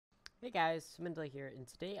Hey guys, Mindley here, and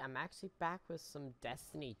today I'm actually back with some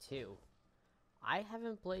Destiny 2. I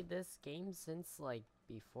haven't played this game since, like,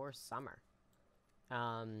 before summer.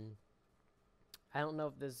 Um, I don't know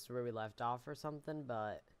if this is where we left off or something,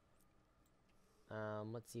 but,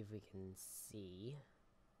 let's see if we can see.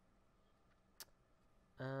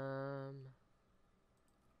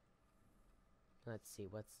 Let's see,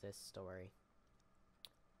 what's this story?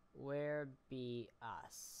 Where be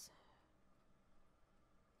us?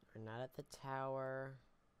 We're not at the tower.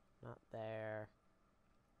 Not there.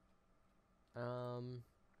 Are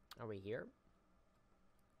we here?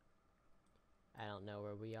 I don't know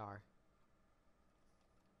where we are.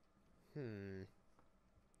 No,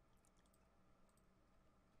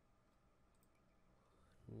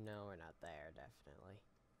 we're not there, definitely.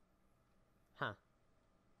 Huh.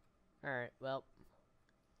 Alright, well.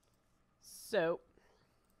 So.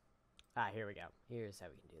 Here we go. Here's how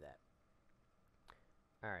we can do that.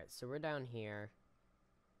 Alright, so we're down here.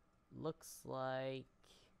 Looks like...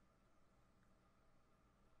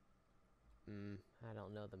 I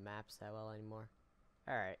don't know the maps that well anymore.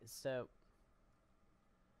 Alright, so...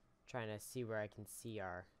 Trying to see where I can see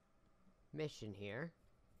our mission here.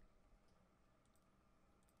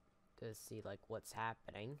 To see, like, what's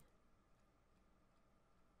happening.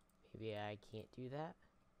 Maybe I can't do that?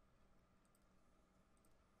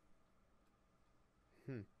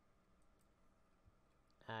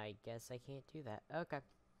 I guess I can't do that. Okay.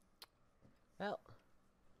 Well,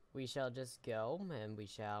 we shall just go, and we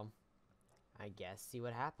shall, I guess, see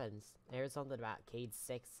what happens. There's something about Cade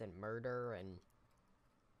 6 and murder and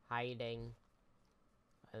hiding.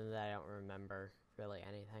 And I don't remember really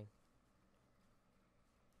anything.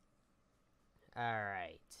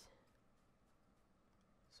 Alright.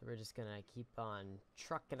 So we're just gonna keep on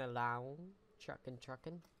trucking along.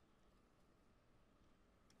 Trucking.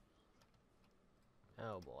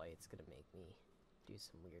 Oh boy, it's gonna make me do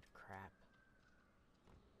some weird crap.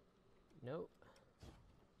 Nope.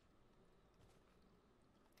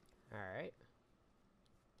 Alright.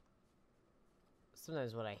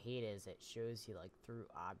 Sometimes what I hate is it shows you, like, through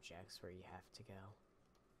objects where you have to go.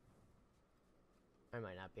 I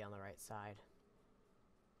might not be on the right side.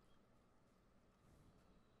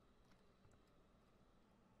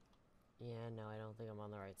 Yeah, no, I don't think I'm on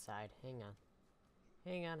the right side. Hang on.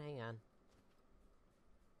 Hang on.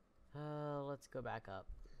 Let's go back up.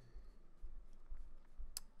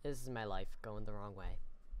 This is my life going the wrong way.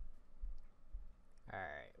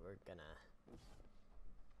 Alright, we're gonna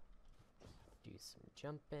do some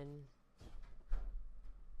jumping.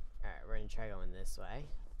 Alright, we're gonna try going this way.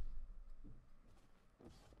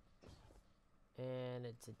 And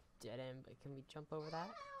it's a dead end, but can we jump over that?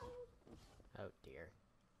 Oh dear.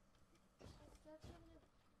 That's such a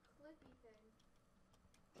clippy thing.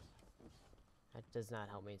 That does not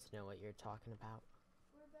help me to know what you're talking about.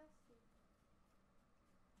 We're besties.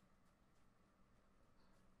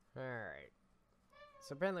 Alright.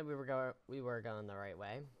 So apparently we were going the right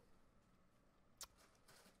way.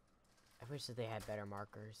 I wish that they had better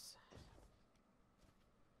markers.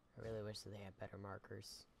 I really wish that they had better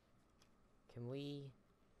markers. Can we...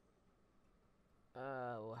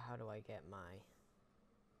 how do I get my...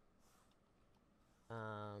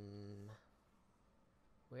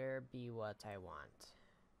 Where be what I want?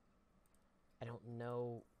 I don't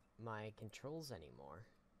know my controls anymore.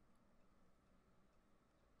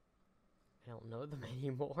 I don't know them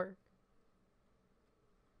anymore.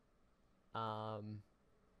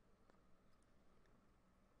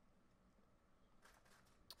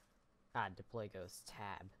 Deploy ghost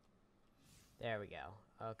tab. There we go.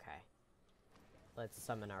 Okay. Let's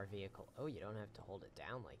summon our vehicle. Oh, you don't have to hold it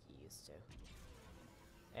down like you used to.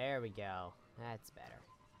 There we go. That's better.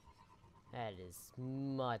 That is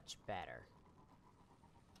much better.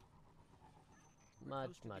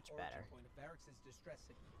 Much better.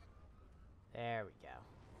 There we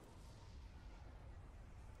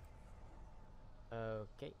go.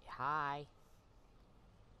 Okay, hi.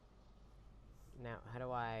 Now, how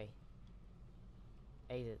do I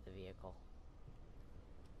exit the vehicle?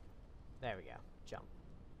 There we go. Jump.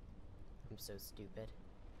 I'm so stupid.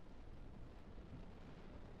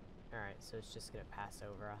 Alright, so it's just gonna pass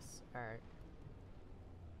over us. Alright.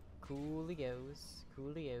 Coolios.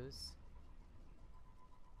 Coolios.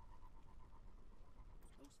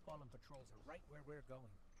 Those fallen patrols are right where we're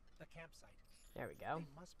going. The campsite. There we go. They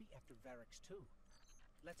must be after Varric's too.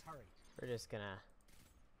 Let's hurry. We're just gonna...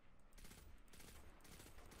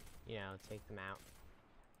 you know, take them out.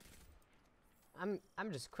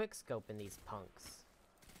 I'm just quick scoping these punks.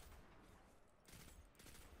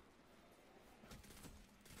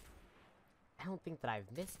 I don't think that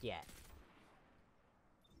I've missed yet.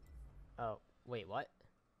 Oh, wait, what?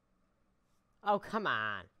 Oh, come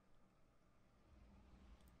on.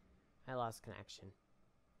 I lost connection.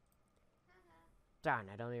 Darn,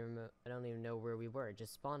 I don't even know where we were. It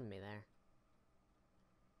just spawned me there.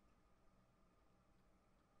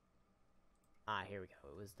 Ah, here we go.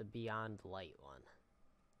 It was the Beyond Light one.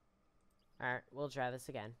 Alright, we'll try this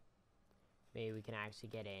again. Maybe we can actually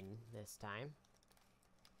get in this time.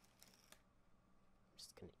 I'm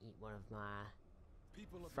just gonna eat one of my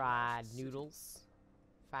fried noodles.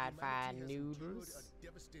 Fried noodles.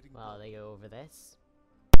 Well, they go over this.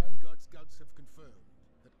 Vanguard scouts have confirmed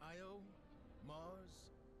that Io,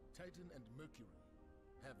 Mars, Titan, and Mercury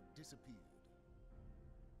have disappeared.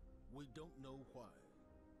 We don't know why.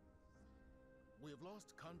 We have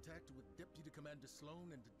lost contact with Deputy Commander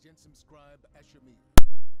Sloan and Jensen Scribe Ashamir.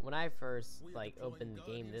 When I first opened the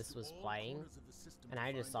game, this was playing, and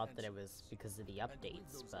I just thought that it was because of the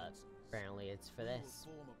updates, but apparently it's for this.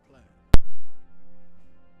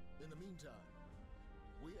 In the meantime,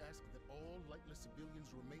 we ask that all lightless civilians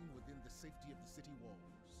remain within the safety of the city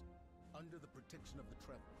walls, under the protection of the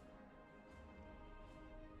Traveler.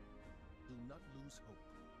 Do not lose hope.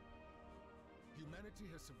 Humanity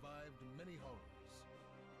has survived many horrors.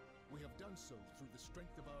 We have done so through the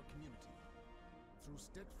strength of our community, through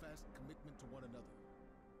steadfast commitment to one another.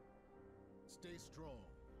 Stay strong.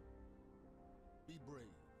 Be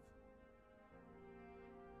brave.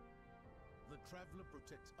 The Traveler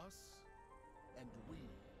protects us, and we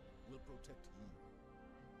will protect you.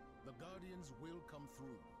 The Guardians will come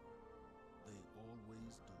through. They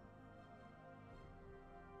always do.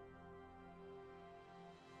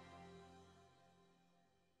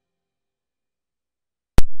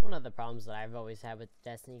 One of the problems that I've always had with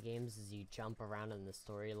Destiny games is you jump around in the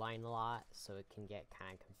storyline a lot, so it can get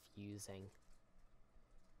kind of confusing.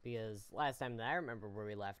 Because last time that I remember where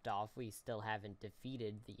we left off, we still haven't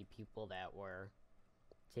defeated the people that were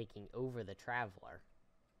taking over the Traveler.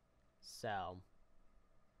 So,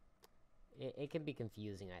 it can be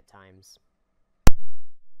confusing at times.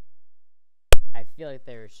 I feel like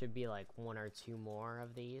there should be like one or two more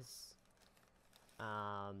of these.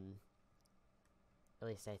 At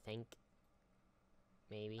least I think.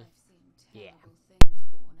 Maybe. I've seen Yeah. terrible things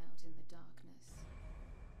born out in the darkness.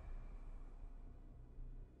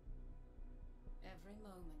 Every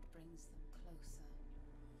moment brings them closer.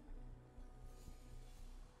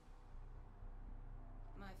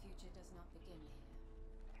 My future does not begin here,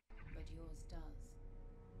 but yours does.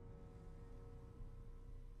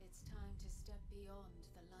 It's time to step beyond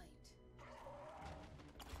the light.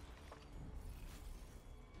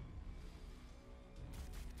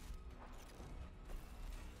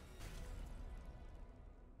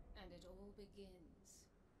 And it all begins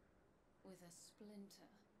with a splinter.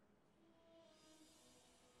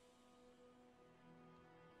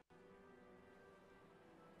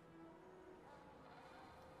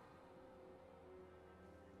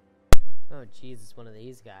 Oh jeez, it's one of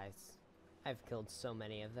these guys. I've killed so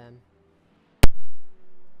many of them.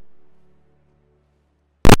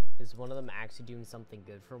 Is one of them actually doing something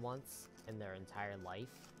good for once in their entire life?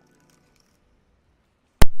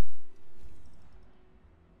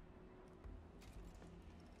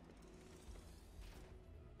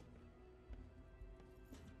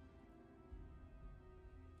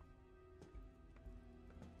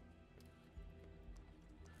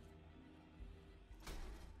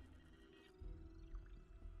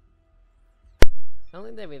 I don't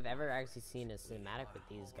think that we've ever actually seen a cinematic with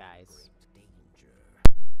these guys. Danger.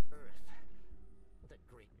 Earth. The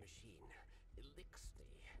great machine. Elixir.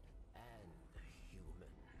 And the human.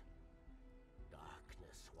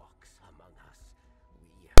 Darkness walks among us.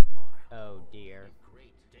 We are Oh all dear. in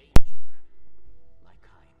great danger. My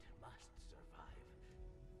kind must survive.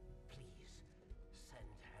 Please,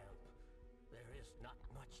 send help. There is not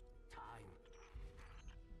much time.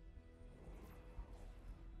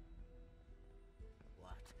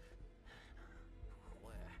 What?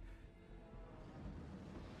 Where?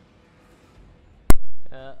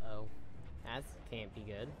 Uh-oh. That can't be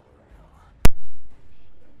good.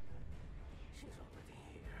 She's already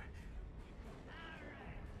here.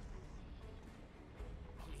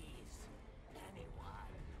 Please,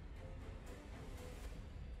 anyone.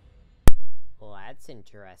 Well, that's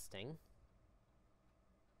interesting.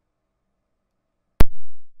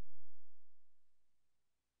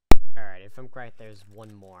 Alright, if I'm correct, there's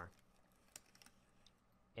one more.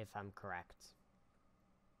 If I'm correct.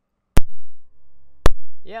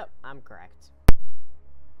 Yep, I'm correct.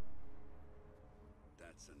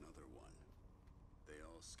 That's another one. They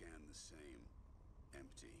all scan the same.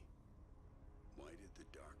 Empty. Why did the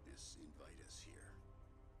darkness invite us here?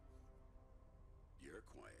 You're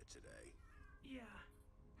quiet today. Yeah.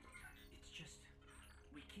 It's just,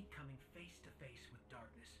 we keep coming face to face with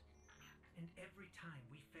darkness. And every time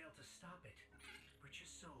we fail to stop it, we're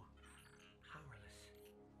just so powerless.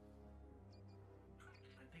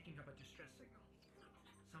 I'm picking up a distress signal.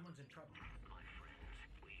 Someone's in trouble. My friends,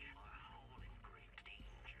 we are all in great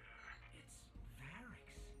danger. It's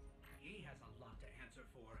Varix. He has a lot to answer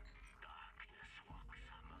for. Darkness walks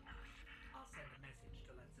among us. I'll send a message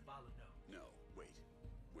to let Zavala know. No, wait.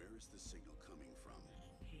 Where is the signal coming from?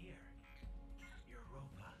 Here.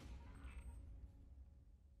 Europa.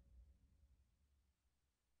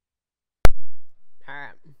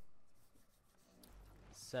 Alright.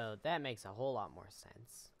 So that makes a whole lot more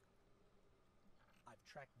sense. I've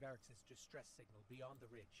tracked Varix's distress signal beyond the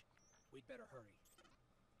ridge. We'd better hurry.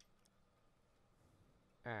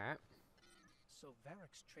 Alright. So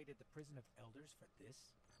Varix traded the prison of elders for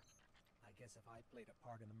this? I guess if I played a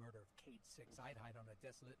part in the murder of Cade 6, I'd hide on a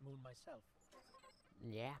desolate moon myself.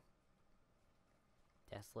 Yeah.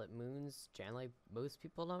 Desolate moons, generally, most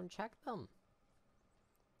people don't check them.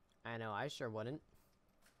 I know, I sure wouldn't.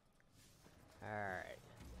 Alright.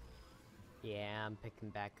 Yeah, I'm picking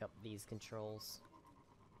back up these controls.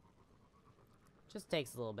 Just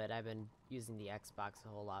takes a little bit. I've been using the Xbox a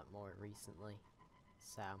whole lot more recently.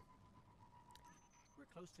 So, We're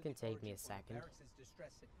close to Can the take me origin a point of second. Varix's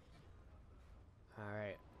distress signal.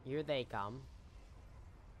 alright. Here they come.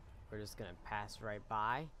 We're just gonna pass right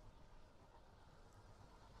by.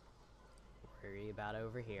 Worry about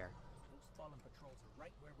over here. Those fallen patrols are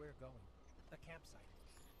right where we're going. The campsite.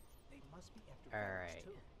 They must be after Alright. Varix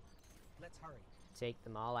too. Let's hurry. Take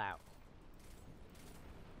them all out.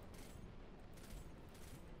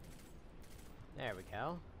 There we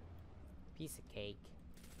go. Piece of cake.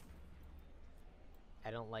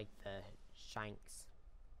 I don't like the shanks.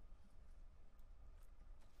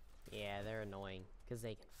 Yeah, they're annoying because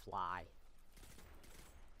they can fly.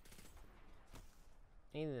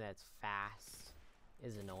 Anything that's fast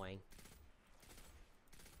is annoying.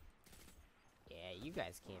 Yeah, you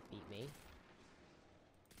guys can't beat me.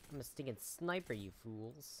 I'm a stinking sniper, you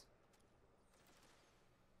fools.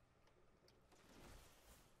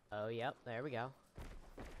 Oh, yep, there we go.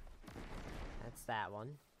 That's that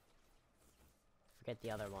one. Forget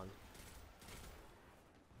the other one.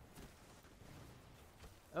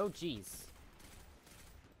 Oh, jeez.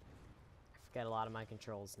 I forget a lot of my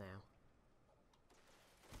controls now.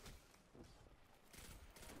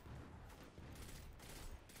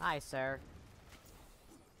 Hi, sir.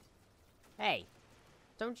 Hey,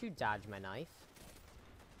 don't you dodge my knife.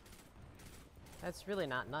 That's really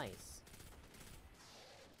not nice.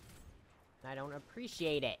 I don't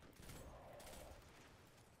appreciate it.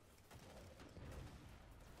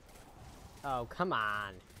 Oh, come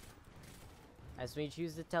on. As we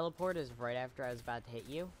choose to teleport is right after I was about to hit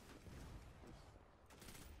you.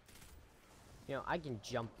 You know, I can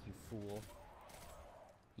jump, you fool.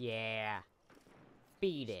 Yeah.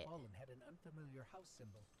 Beat it. Stalin had an unfamiliar house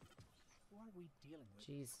symbol. Who are we dealing with?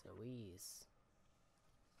 Jeez Louise.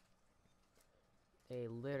 They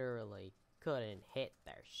literally couldn't hit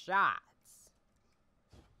their shots.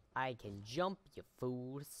 I can jump, you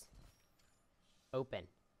fools. Open.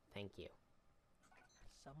 Thank you.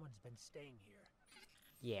 Someone's been staying here.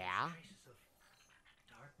 Yeah. Traces of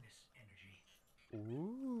darkness energy.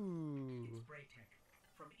 Ooh. It's Bray Tech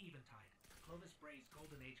from Eventide, Clovis Bray's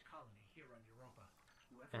Golden Age colony here on Europa.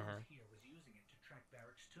 Whoever was here was using it to track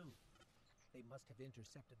Varix too. They must have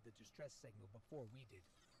intercepted the distress signal before we did.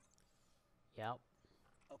 Yep.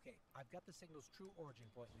 Okay, I've got the signal's true origin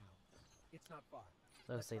point now. It's not far.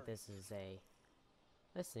 Looks Let's like hurry. this is a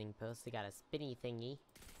listening post. They got a spinny thingy.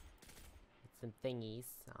 With some thingies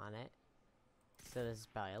on it. So this is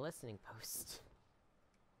probably a listening post.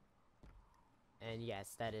 And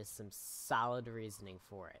yes, that is some solid reasoning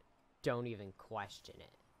for it. Don't even question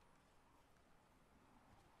it.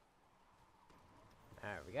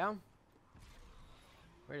 There we go.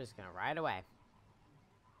 We're just gonna ride away.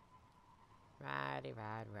 Ride.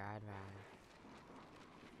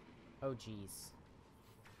 Oh, jeez.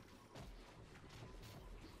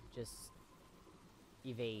 Just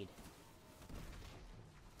evade.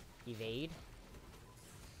 Evade.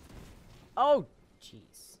 Oh,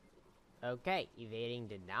 jeez. Okay, evading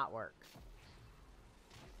did not work.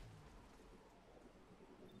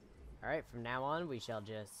 Alright, from now on, we shall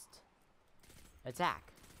just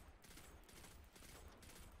attack.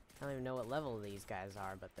 I don't even know what level these guys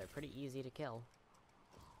are, but they're pretty easy to kill.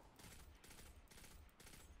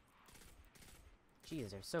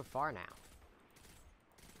 Jeez, they're so far now.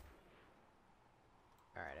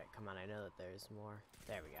 Alright, come on, I know that there's more.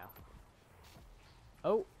 There we go.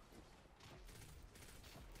 Oh!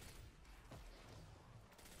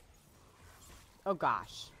 Oh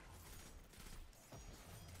gosh.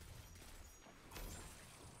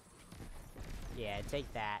 Yeah,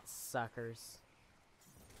 take that, suckers.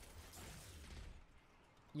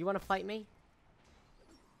 You want to fight me?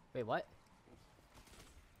 Wait, what?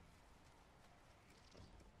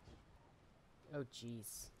 Oh,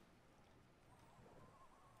 jeez.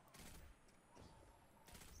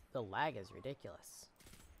 The lag is ridiculous.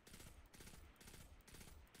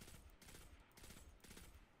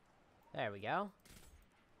 There we go.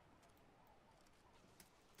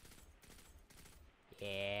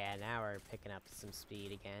 Yeah, now we're picking up some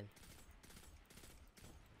speed again.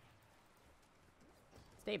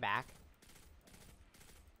 Stay back.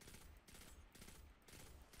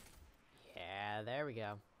 Yeah, there we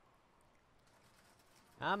go.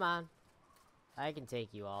 Come on. I can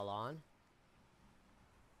take you all on.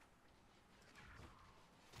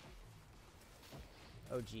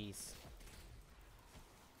 Oh, jeez.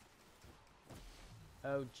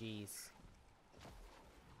 Oh, jeez.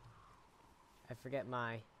 I forget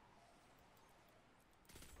my...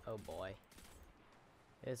 Oh, boy.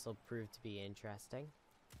 This will prove to be interesting.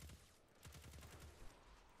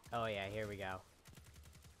 Oh, yeah, here we go.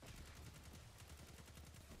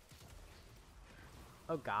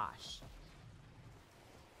 Oh, gosh.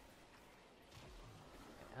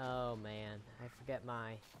 Oh, man. I forget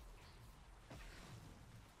my...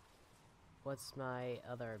 What's my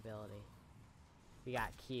other ability? We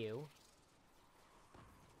got Q.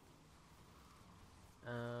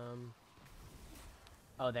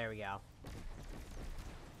 Oh, there we go.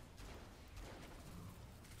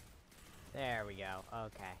 There we go.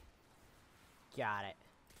 Okay. Got it.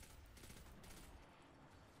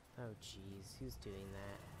 Oh, jeez. Who's doing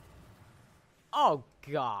that? Oh,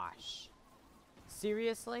 gosh.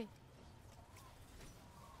 Seriously?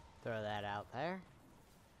 Throw that out there.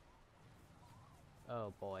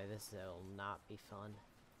 Oh, boy. This will not be fun.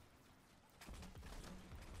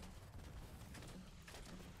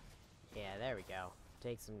 Yeah, there we go.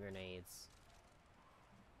 Take some grenades.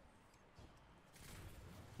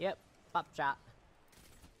 Yep. Pop shot.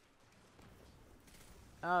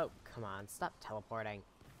 Oh, come on. Stop teleporting.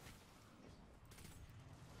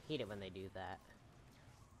 Hate it when they do that.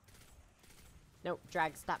 Nope,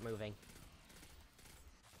 drag, stop moving.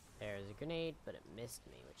 There's a grenade, but it missed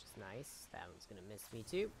me, which is nice. That one's gonna miss me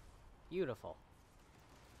too. Beautiful.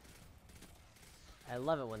 I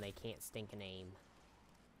love it when they can't stink an aim.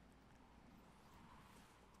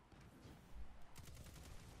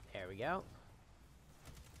 There we go.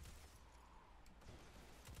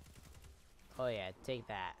 Oh yeah, take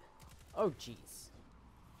that. Oh jeez.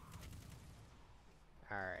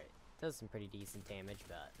 Alright, does some pretty decent damage,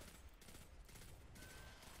 but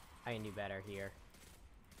I can do better here.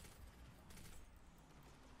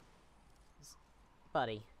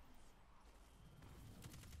 Buddy.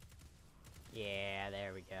 Yeah,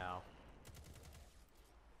 there we go.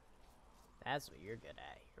 That's what you're good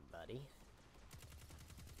at here, buddy.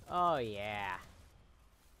 Oh yeah.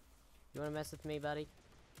 You wanna mess with me, buddy?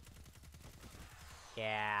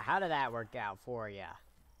 Yeah, how did that work out for ya?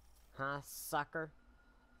 Huh, sucker?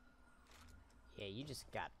 Yeah, you just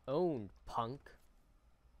got owned, punk.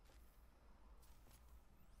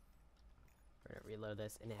 We're gonna reload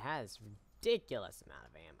this, and it has ridiculous amount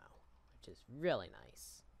of ammo, which is really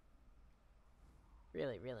nice.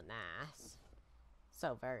 Really, really nice.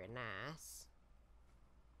 So very nice.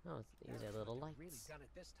 Oh, these are little lights. Really done it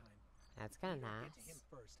this time. That's kind of You don't nice. Get to him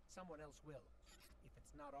first. Someone else will. If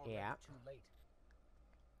it's not already Yeah. too late.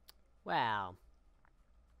 Well,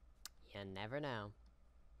 you never know.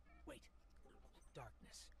 Wait.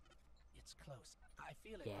 Darkness. It's close. I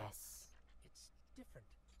feel it. Yes. It's different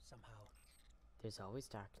somehow. There's always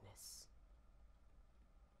darkness.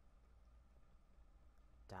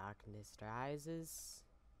 Darkness rises,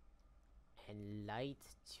 and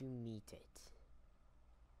light to meet it.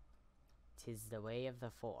 'Tis the way of the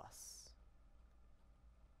Force.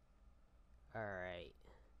 Alright.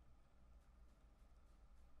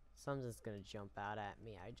 Something's gonna jump out at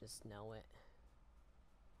me, I just know it.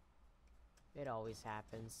 It always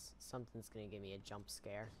happens. Something's gonna give me a jump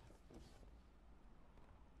scare.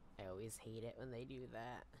 I always hate it when they do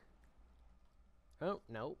that. Oh,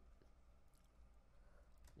 nope.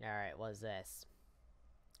 Alright, what's this?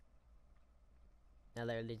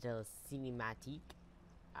 Another little cinematic.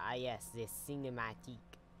 Ah yes, this cinematic.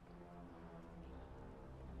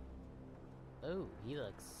 Oh, he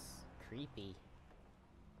looks creepy.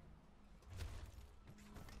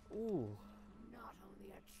 Ooh. Not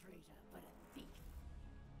only a traitor, but a thief.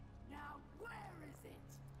 Now where is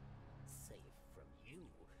it? Safe from you,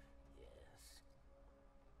 yes.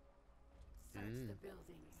 Search the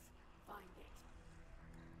buildings. Find it.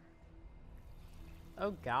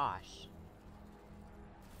 Oh gosh.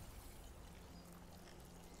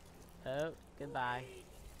 Oh, goodbye.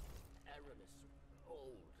 Aramis,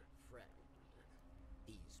 old friend.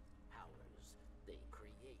 These powers, they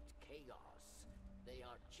create chaos. They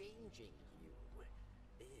are changing you.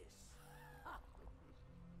 This.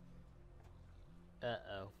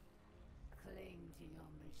 Uh-oh. Cling to your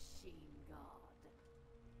machine god.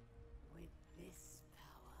 With this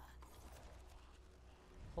power,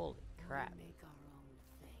 Holy crap. we make our own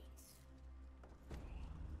fate.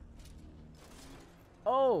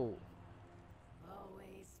 Oh!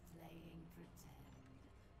 Always playing pretend.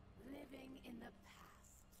 Living in the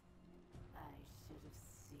past. I should have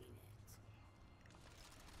seen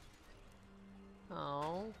it.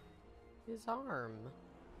 Oh. His arm.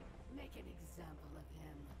 Make an example of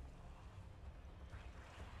him.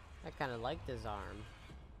 I kind of liked his arm.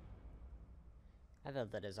 I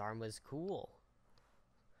thought that his arm was cool.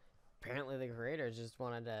 Apparently the creators just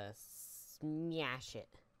wanted to smash it.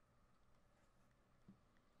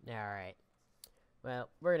 Alright. Well,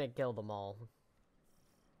 we're gonna kill them all.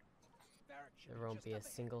 Barrack should There won't just be a up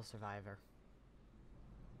ahead. single survivor.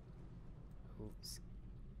 Oops.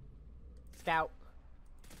 Scout!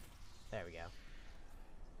 There we go.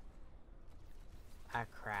 Ah,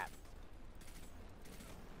 crap.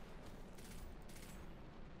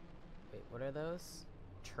 Wait, what are those?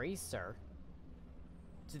 Tracer?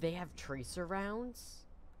 Do they have tracer rounds?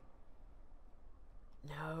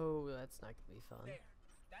 No, that's not gonna be fun. There.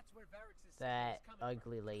 That's where Varric's signal That is coming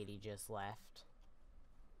from. ugly lady just left.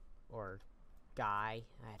 Or guy,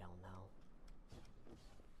 I don't know.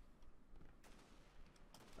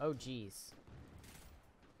 Oh, jeez.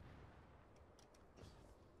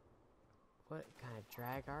 What kind of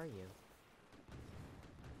drag are you?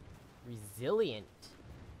 Resilient.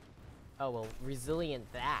 Oh, well,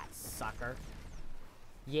 resilient that, sucker.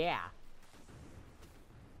 Yeah.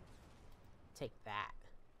 Take that.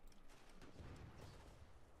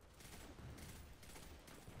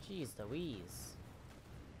 Jeez Louise.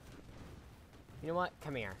 You know what?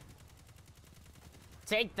 Come here.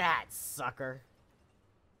 Take that, sucker.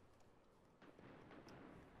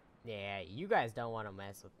 Yeah, you guys don't want to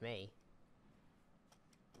mess with me.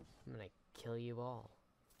 I'm gonna kill you all.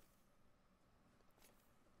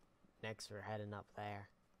 Next, we're heading up there.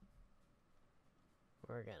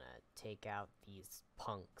 We're gonna take out these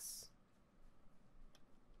punks.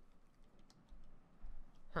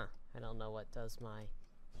 Huh, I don't know what does my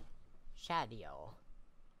shadow.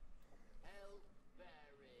 Help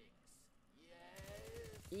barracks.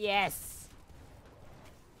 Yes. Yes!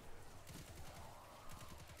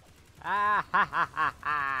 Ah ha ha ha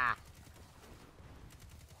ha!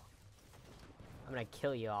 I'm gonna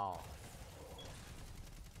kill you all.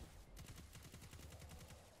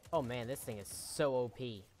 Oh man, this thing is so OP.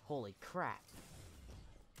 Holy crap.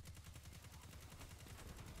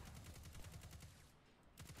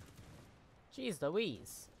 Jeez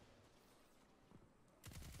Louise.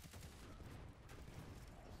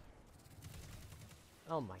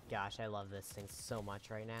 Oh my gosh, I love this thing so much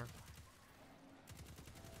right now.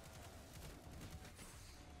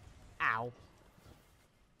 Ow.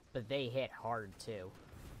 But they hit hard too.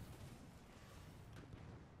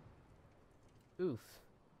 Oof.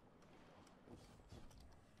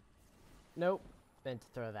 Nope. Meant to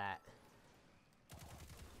throw that.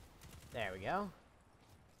 There we go.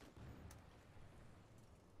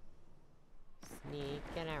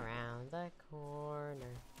 Sneaking around the corner.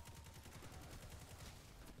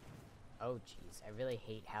 Oh jeez, I really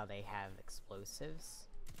hate how they have explosives.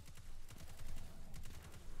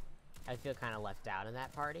 I feel kind of left out in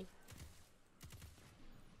that party.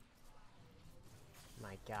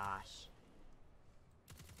 My gosh.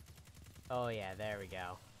 Oh yeah, there we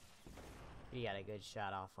go. We got a good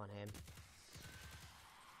shot off on him.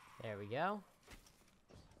 There we go.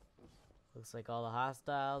 Looks like all the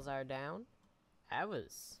hostiles are down. I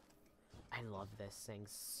love this thing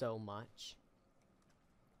so much.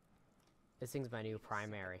 This thing's my new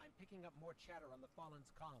primary. I'm picking up more chatter on the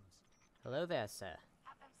Fallen's comms. Hello there, sir.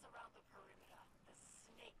 Have them surround the perimeter. The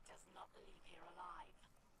snake does not leave here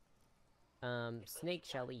alive. Snake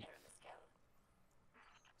shall leave.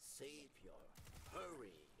 Savior,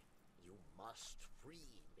 hurry. You must free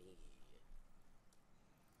me.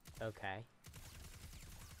 Okay.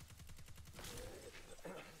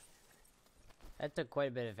 That took quite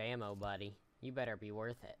a bit of ammo, buddy. You better be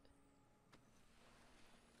worth it.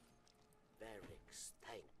 Barracks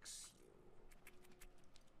thanks you.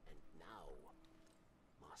 And now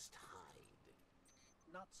must hide.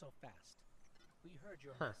 Not so fast. We heard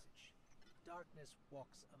your Huh. message. Darkness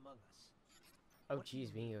walks among us. Oh, What do you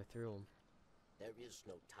jeez, we can go through them. There is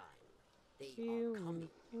no time. They Shoo, are coming.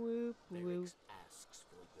 whoop, whoop. Merrick's asks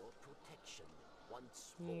for your protection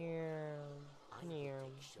once more. Meow, I will meow,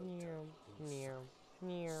 take shelter meow, inside.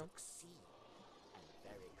 meow. Succeed, and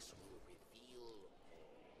Merrick's will reveal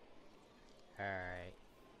all. Alright.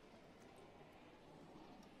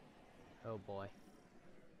 Oh boy.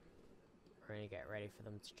 We're gonna get ready for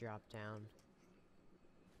them to drop down.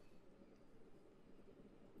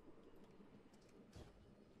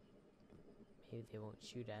 Maybe they won't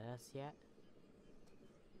shoot at us yet.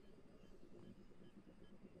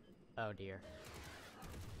 Oh dear.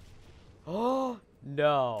 Oh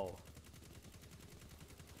no.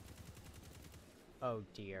 Oh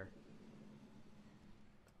dear.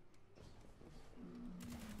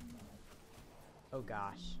 Oh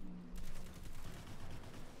gosh.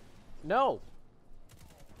 No.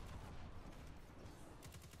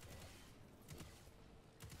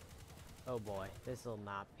 Oh boy, this will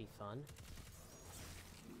not be fun.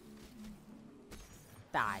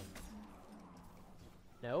 Die.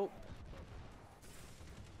 Nope.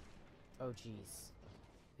 Oh jeez.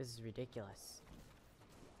 This is ridiculous.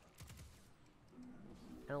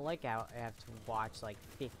 I don't like how I have to watch like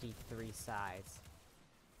 53 sides.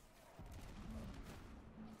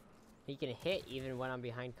 He can hit even when I'm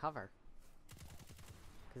behind cover.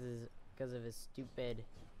 Because of his stupid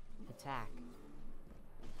attack.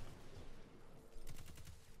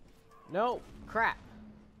 No! Crap!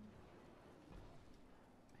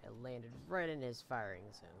 I landed right in his firing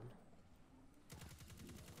zone.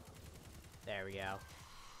 There we go.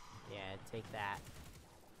 Yeah, take that.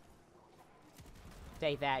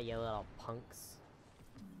 Take that, you little punks.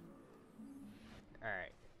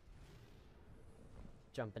 Alright.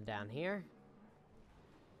 Jumping down here.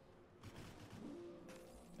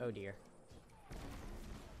 Oh dear.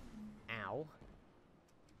 Ow.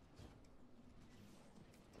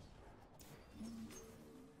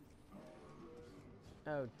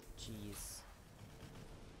 Oh, jeez.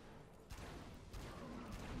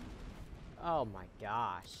 Oh my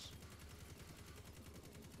gosh.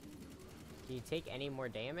 Can you take any more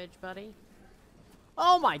damage, buddy?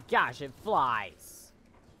 Oh my gosh, it flies!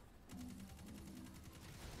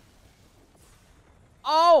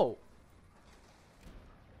 Oh!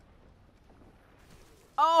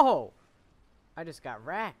 Oh! I just got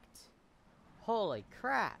wrecked. Holy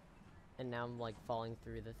crap. And now I'm like falling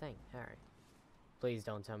through the thing. Alright. Please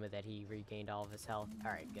don't tell me that he regained all of his health.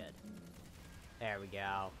 Alright, good. There we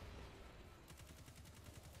go.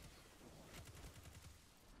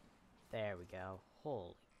 There we go.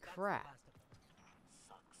 Holy crap.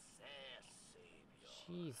 Success,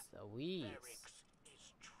 Savior. Jeez Louise. Merrick's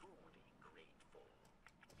is truly grateful.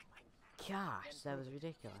 Gosh, that was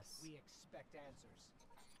ridiculous. We expect answers.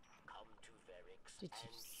 Come to Merrick's Did you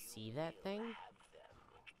and see that will thing? have them.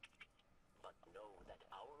 But know that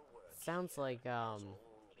our work Sounds here like, has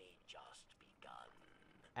only just begun.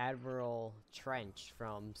 Admiral Trench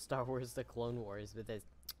from Star Wars The Clone Wars with his...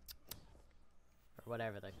 or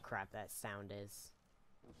whatever the crap that sound is.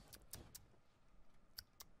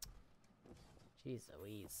 Jeez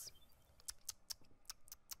Louise.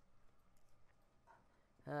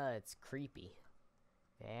 It's creepy.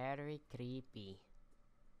 Very creepy.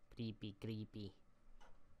 Creepy, creepy.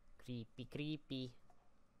 Creepy, creepy.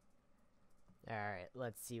 Alright,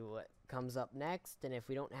 let's see what comes up next. And if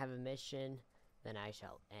we don't have a mission, then I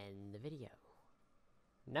shall end the video.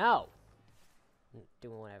 No! I'm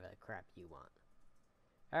doing whatever the crap you want.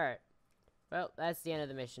 Alright. Well, that's the end of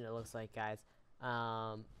the mission, it looks like, guys.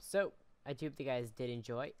 So, I do hope you guys did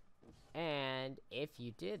enjoy. And if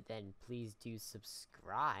you did, then please do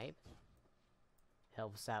subscribe.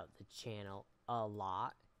 Helps out the channel a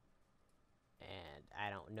lot. And I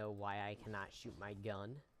don't know why I cannot shoot my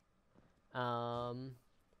gun.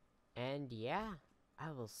 And yeah,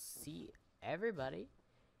 I will see everybody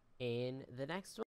in the next one.